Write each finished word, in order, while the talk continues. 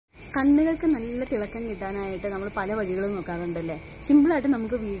കണ്ണുകൾക്ക് നല്ല തിളക്കം കിട്ടാനായിട്ട് നമ്മൾ പല വഴികളും നോക്കാറുണ്ടല്ലേ. സിമ്പിളായിട്ട്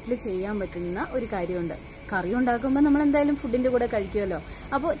നമുക്ക് വീട്ടിൽ ചെയ്യാൻ പറ്റുന്ന ഒരു കാര്യമുണ്ട്. കറി ഉണ്ടാക്കുമ്പോൾ നമ്മൾ എന്തായാലും ഫുഡിന്റെ കൂടെ കഴിക്കുമല്ലോ.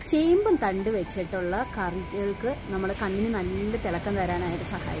 അപ്പോൾ ചേമ്പും തണ്ട് വെച്ചിട്ടുള്ള കറികൾക്ക് നമ്മുടെ കണ്ണിന് നല്ല തിളക്കം തരാനായിട്ട്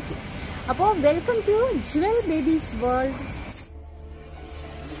സഹായിക്കും. അപ്പോൾ welcome to jewel babies world.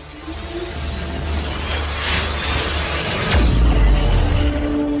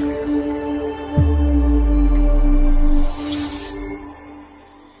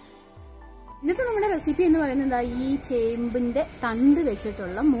 ഇന്നത്തെ നമ്മുടെ റെസിപ്പി എന്ന് പറയുന്നത് ഈ ചേമ്പിന്റെ തണ്ട്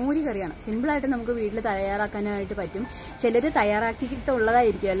വെച്ചിട്ടുള്ള മോര് കറിയാണ്. സിമ്പിളായിട്ട് നമുക്ക് വീട്ടിൽ തയ്യാറാക്കാനായിട്ട് പറ്റും. ചിലർ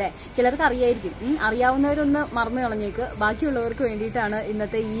തയ്യാറാക്കിയിട്ടുള്ളതായിരിക്കും അല്ലെ, ചിലർക്ക് അറിയായിരിക്കും. അറിയാവുന്നവരൊന്ന് മറന്നു കളഞ്ഞേക്ക്. ബാക്കിയുള്ളവർക്ക് വേണ്ടിയിട്ടാണ്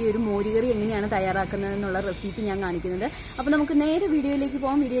ഇന്നത്തെ ഈ ഒരു മോര് കറി എങ്ങനെയാണ് തയ്യാറാക്കുന്നത് എന്നുള്ള റെസിപ്പി ഞാൻ കാണിക്കുന്നത്. അപ്പൊ നമുക്ക് നേരെ വീഡിയോയിലേക്ക്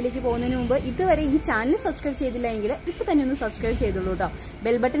പോകാം. വീഡിയോയിലേക്ക് പോകുന്നതിന് മുമ്പ് ഇതുവരെ ഈ ചാനൽ സബ്സ്ക്രൈബ് ചെയ്തില്ല എങ്കിൽ ഇപ്പൊ തന്നെ ഒന്ന് സബ്സ്ക്രൈബ് ചെയ്തോളൂ കേട്ടോ.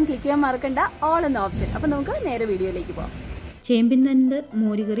 ബെൽ ബട്ടൺ ക്ലിക്ക് ചെയ്യാൻ മറക്കണ്ട, ഓൾ എന്ന ഓപ്ഷൻ. അപ്പൊ നമുക്ക് നേരെ വീഡിയോയിലേക്ക് പോകാം. ചേമ്പിൻതണ്ട്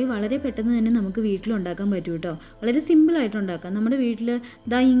മോരുകറി വളരെ പെട്ടെന്ന് തന്നെ നമുക്ക് വീട്ടിലുണ്ടാക്കാൻ പറ്റും കേട്ടോ. വളരെ സിമ്പിളായിട്ട് ഉണ്ടാക്കാം. നമ്മുടെ വീട്ടിൽ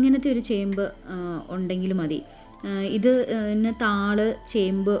ഇങ്ങനത്തെ ഒരു ചേമ്പ് ഉണ്ടെങ്കിൽ മതി. ഇത് താള്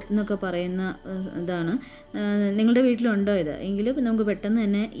ചേമ്പ് എന്നൊക്കെ പറയുന്ന ഇതാണ്. നിങ്ങളുടെ വീട്ടിലുണ്ടോ ഇത് എങ്കിൽ നമുക്ക് പെട്ടെന്ന്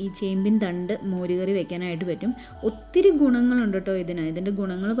തന്നെ ഈ ചേമ്പിൻ തണ്ട് മോരുകറി വെക്കാനായിട്ട് പറ്റും. ഒത്തിരി ഗുണങ്ങളുണ്ട് കേട്ടോ ഇതിൻ്റെ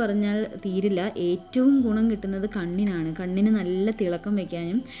ഗുണങ്ങൾ പറഞ്ഞാൽ തീരില്ല. ഏറ്റവും ഗുണം കിട്ടുന്നത് കണ്ണിനാണ്. കണ്ണിന് നല്ല തിളക്കം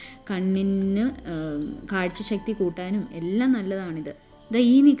വെക്കാനും കണ്ണിന് കാഴ്ചശക്തി കൂട്ടാനും എല്ലാം നല്ലതാണിത്.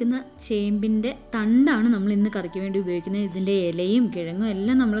 ഈ നിൽക്കുന്ന ചേമ്പിൻ്റെ തണ്ടാണ് നമ്മൾ ഇന്ന് കറിക്ക് വേണ്ടി ഉപയോഗിക്കുന്നത്. ഇതിൻ്റെ ഇലയും കിഴങ്ങും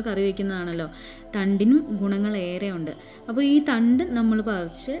എല്ലാം നമ്മൾ കറി വയ്ക്കുന്നതാണല്ലോ. തണ്ടിനും ഗുണങ്ങൾ ഏറെ ഉണ്ട്. അപ്പോൾ ഈ തണ്ട് നമ്മൾ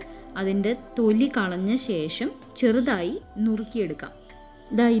പറിച്ച് അതിൻ്റെ തൊലി കളഞ്ഞ ശേഷം ചെറുതായി നുറുക്കിയെടുക്കാം.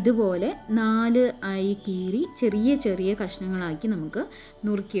 ഇതുപോലെ 4 ആയി കീറി ചെറിയ ചെറിയ കഷ്ണങ്ങളാക്കി നമുക്ക്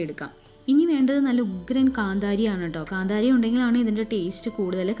നുറുക്കിയെടുക്കാം. ഇനി വേണ്ടത് നല്ല ഉഗ്രൻ കാന്താരിയാണ് കേട്ടോ. കാന്താരി ഉണ്ടെങ്കിലാണ് ഇതിൻ്റെ ടേസ്റ്റ്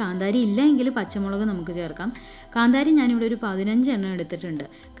കൂടുതൽ. കാന്താരി ഇല്ല എങ്കിൽ പച്ചമുളക് നമുക്ക് ചേർക്കാം. കാന്താരി ഞാനിവിടെ ഒരു 15 എണ്ണം എടുത്തിട്ടുണ്ട്.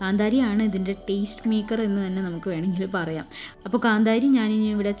 കാന്താരിയാണ് ഇതിൻ്റെ ടേസ്റ്റ് മേക്കർ എന്ന് തന്നെ നമുക്ക് വേണമെങ്കിൽ പറയാം. അപ്പോൾ കാന്താരി ഞാനിനി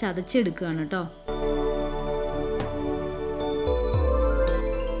ഇവിടെ ചതച്ചെടുക്കുകയാണ് കേട്ടോ.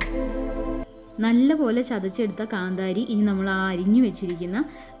 നല്ലപോലെ ചതച്ചെടുത്ത കാന്താരി ഇനി നമ്മൾ ആ അരിഞ്ഞു വെച്ചിരിക്കുന്ന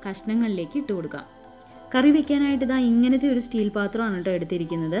കഷ്ണങ്ങളിലേക്ക് ഇട്ട് കൊടുക്കാം. കറി വെക്കാനായിട്ട് ഇങ്ങനത്തെ ഒരു സ്റ്റീൽ പാത്രമാണ് കേട്ടോ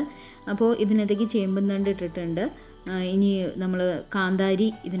എടുത്തിരിക്കുന്നത്. അപ്പോൾ ഇതിനകത്തേക്ക് ചേമ്പും തണ്ട് ഇട്ടിട്ടുണ്ട്. ഇനി നമ്മൾ കാന്താരി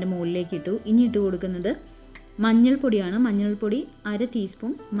ഇതിൻ്റെ മുകളിലേക്ക് ഇട്ടു. ഇനി ഇട്ട് കൊടുക്കുന്നത് മഞ്ഞൾപ്പൊടിയാണ്. മഞ്ഞൾപ്പൊടി 1/2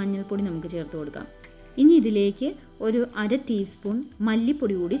 ടീസ്പൂൺ മഞ്ഞൾപ്പൊടി നമുക്ക് ചേർത്ത് കൊടുക്കാം. ഇനി ഇതിലേക്ക് ഒരു 1/2 ടീസ്പൂൺ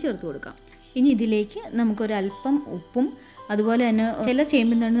മല്ലിപ്പൊടി കൂടി ചേർത്ത് കൊടുക്കാം. ഇനി ഇതിലേക്ക് നമുക്കൊരല്പം ഉപ്പും അതുപോലെ തന്നെ ചില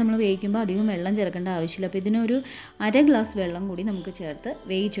ചേമ്പിൻ തണ്ട് നമ്മൾ വേവിക്കുമ്പോൾ അധികം വെള്ളം ചേർക്കേണ്ട ആവശ്യമില്ല. അപ്പോൾ ഇതിനൊരു 1/2 ഗ്ലാസ് വെള്ളം കൂടി നമുക്ക് ചേർത്ത്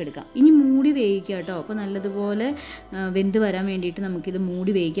വേവിച്ചെടുക്കാം. ഇനി മൂടി വേവിക്കുക കേട്ടോ. അപ്പോൾ നല്ലതുപോലെ വെന്ത് വരാൻ വേണ്ടിയിട്ട് നമുക്കിത്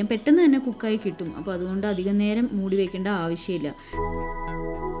മൂടി വേവിക്കാം. പെട്ടെന്ന് തന്നെ കുക്കായി കിട്ടും. അപ്പോൾ അതുകൊണ്ട് അധികം നേരം മൂടി വയ്ക്കേണ്ട ആവശ്യമില്ല.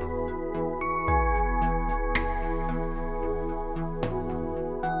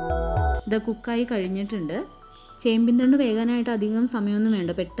 ഇത് കുക്കായി കഴിഞ്ഞിട്ടുണ്ട്. ചേമ്പിൻ തണ്ട് വേകാനായിട്ട് അധികം സമയമൊന്നും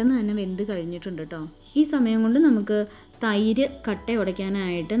വേണ്ട. പെട്ടെന്ന് തന്നെ വെന്ത് കഴിഞ്ഞിട്ടുണ്ട് കേട്ടോ. ഈ സമയം കൊണ്ട് നമുക്ക് തൈര് കട്ട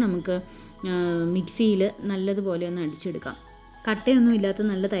ഉടയ്ക്കാനായിട്ട് നമുക്ക് മിക്സിയിൽ നല്ലതുപോലെ ഒന്ന് അടിച്ചെടുക്കാം. കട്ടയൊന്നും ഇല്ലാത്ത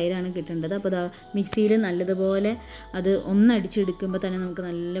നല്ല തൈരാണ് കിട്ടേണ്ടത്. അപ്പോൾ മിക്സിയിൽ നല്ലതുപോലെ അത് ഒന്നടിച്ചെടുക്കുമ്പോൾ തന്നെ നമുക്ക്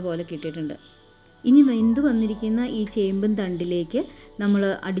നല്ലപോലെ കിട്ടിയിട്ടുണ്ട്. ഇനി വെന്ത് വന്നിരിക്കുന്ന ഈ ചേമ്പും തണ്ടിലേക്ക് നമ്മൾ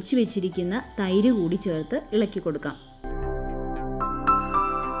അടിച്ചു വെച്ചിരിക്കുന്ന തൈര് കൂടി ചേർത്ത് ഇളക്കി കൊടുക്കാം.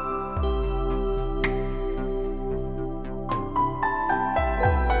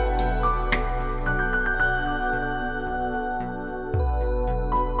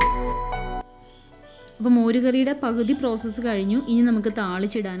 അപ്പോൾ മോരുകറിയുടെ പകുതി പ്രോസസ്സ് കഴിഞ്ഞു. ഇനി നമുക്ക്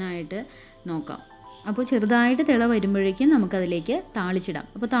താളിച്ചിടാനായിട്ട് നോക്കാം. അപ്പോൾ ചെറുതായിട്ട് തിള വരുമ്പോഴേക്കും നമുക്കതിലേക്ക് താളിച്ചിടാം.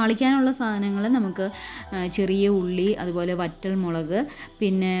 അപ്പോൾ താളിക്കാനുള്ള സാധനങ്ങൾ നമുക്ക് ചെറിയ ഉള്ളി, അതുപോലെ വറ്റൽ മുളക്,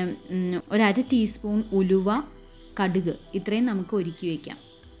 പിന്നെ ഒരു 1/2 ടീസ്പൂൺ ഉലുവ, കടുക്, ഇത്രയും നമുക്ക് ഒരുക്കി വയ്ക്കാം.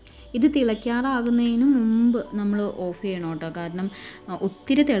 ഇത് തിളയ്ക്കാറാകുന്നതിന് മുമ്പ് നമ്മൾ ഓഫ് ചെയ്യണം കേട്ടോ. കാരണം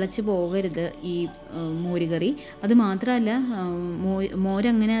ഒത്തിരി തിളച്ച് പോകരുത് ഈ മോരുകറി. അത് മാത്രമല്ല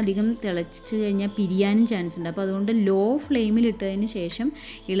മോരങ്ങനെ അധികം തിളച്ച് കഴിഞ്ഞാൽ പിരിയാനും ചാൻസ് ഉണ്ട്. അപ്പോൾ അതുകൊണ്ട് ലോ ഫ്ലെയിമിൽ ഇട്ടതിന് ശേഷം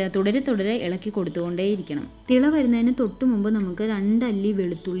തുടരെ ഇളക്കി കൊടുത്തുകൊണ്ടേയിരിക്കണം. തിള വരുന്നതിന് തൊട്ട് മുമ്പ് നമുക്ക് 2 അല്ലി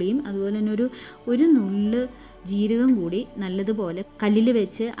വെളുത്തുള്ളിയും അതുപോലെ തന്നെ ഒരു നുള്ള് ജീരകം കൂടി നല്ലതുപോലെ കല്ലിൽ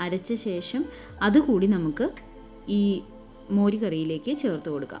വെച്ച് അരച്ച ശേഷം അതുകൂടി നമുക്ക് ഈ മോരുകറിയിലേക്ക് ചേർത്ത്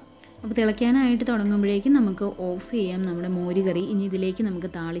കൊടുക്കാം. അപ്പോൾ തിളയ്ക്കാനായിട്ട് തുടങ്ങുമ്പോഴേക്കും നമുക്ക് ഓഫ് ചെയ്യാം നമ്മുടെ മോരുകറി. ഇനി ഇതിലേക്ക് നമുക്ക്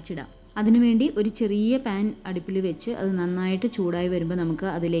താളിച്ചിടാം. അതിനുവേണ്ടി ഒരു ചെറിയ പാൻ അടുപ്പിൽ വെച്ച് അത് നന്നായിട്ട് ചൂടായി വരുമ്പോൾ നമുക്ക്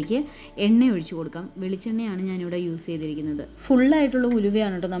അതിലേക്ക് എണ്ണ ഒഴിച്ചു കൊടുക്കാം. വെളിച്ചെണ്ണയാണ് ഞാനിവിടെ യൂസ് ചെയ്തിരിക്കുന്നത്. ഫുള്ളായിട്ടുള്ള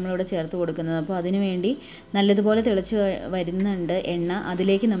ഉലുവയാണ് കേട്ടോ നമ്മളിവിടെ ചേർത്ത് കൊടുക്കുന്നത്. അപ്പോൾ അതിനു വേണ്ടി നല്ലതുപോലെ തിളച്ച് വരുന്നുണ്ട് എണ്ണ.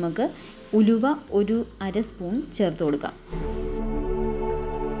 അതിലേക്ക് നമുക്ക് ഉലുവ ഒരു 1/2 സ്പൂൺ ചേർത്ത് കൊടുക്കാം.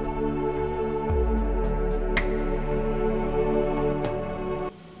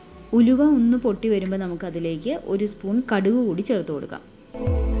 ഉലുവ ഒന്ന് പൊട്ടി വരുമ്പോൾ നമുക്കതിലേക്ക് 1 സ്പൂൺ കടുക് കൂടി ചേർത്ത് കൊടുക്കാം.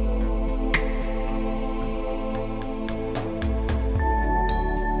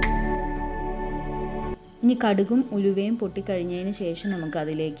 ഇനി കടുകും ഉലുവയും പൊട്ടിക്കഴിഞ്ഞതിന് ശേഷം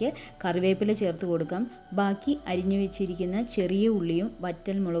നമുക്കതിലേക്ക് കറിവേപ്പില ചേർത്ത് കൊടുക്കാം. ബാക്കി അരിഞ്ഞു വെച്ചിരിക്കുന്ന ചെറിയ ഉള്ളിയും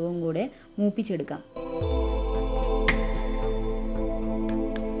വറ്റൽ മുളകും കൂടെ മൂപ്പിച്ചെടുക്കാം.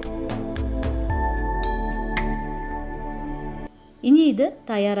 ഇനി ഇത്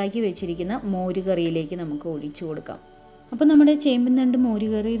തയ്യാറാക്കി വെച്ചിരിക്കുന്ന മോരുകറിയിലേക്ക് നമുക്ക് ഒഴിച്ചു കൊടുക്കാം. അപ്പോൾ നമ്മുടെ ചേമ്പിൻതണ്ട്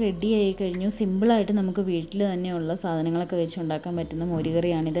മോരുകറി റെഡി ആയി കഴിഞ്ഞു. സിമ്പിളായിട്ട് നമുക്ക് വീട്ടിൽ തന്നെയുള്ള സാധനങ്ങളൊക്കെ വെച്ച് ഉണ്ടാക്കാൻ പറ്റുന്ന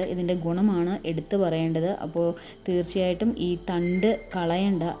മോരുകറിയാണിത്. ഇതിൻ്റെ ഗുണമാണ് എടുത്തു പറയേണ്ടത്. അപ്പോൾ തീർച്ചയായിട്ടും ഈ തണ്ട്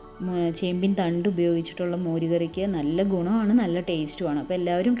കളയണ്ട. ചേമ്പിൻ തണ്ട് ഉപയോഗിച്ചിട്ടുള്ള മോരുകറിക്ക് നല്ല ഗുണമാണ്, നല്ല ടേസ്റ്റുമാണ്. അപ്പോൾ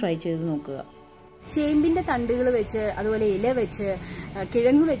എല്ലാവരും ട്രൈ ചെയ്ത് നോക്കുക. ചേമ്പിന്റെ തണ്ടുകൾ വെച്ച്, അതുപോലെ ഇല വെച്ച്,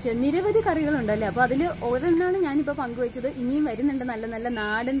 കിഴങ്ങ് വെച്ച് നിരവധി കറികളുണ്ടല്ലേ. അപ്പോൾ അതിൽ ഒരെണ്ണമാണ് ഞാനിപ്പോൾ പങ്കുവെച്ചത്. ഇനിയും വരുന്നുണ്ട് നല്ല നല്ല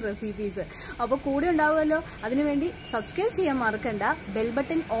നാടൻ റെസിപ്പീസ്. അപ്പോൾ കൂടെ ഉണ്ടാവുമല്ലോ. അതിനുവേണ്ടി സബ്സ്ക്രൈബ് ചെയ്യാൻ മറക്കണ്ട. ബെൽ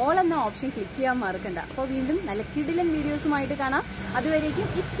ബട്ടൺ ഓൾ എന്ന ഓപ്ഷൻ ക്ലിക്ക് ചെയ്യാൻ മറക്കണ്ട. അപ്പോൾ വീണ്ടും നല്ല കിടിലൻ വീഡിയോസുമായിട്ട് കാണാം. അതുവരേക്കും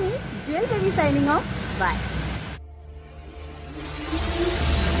it's me jewel baby signing off. By.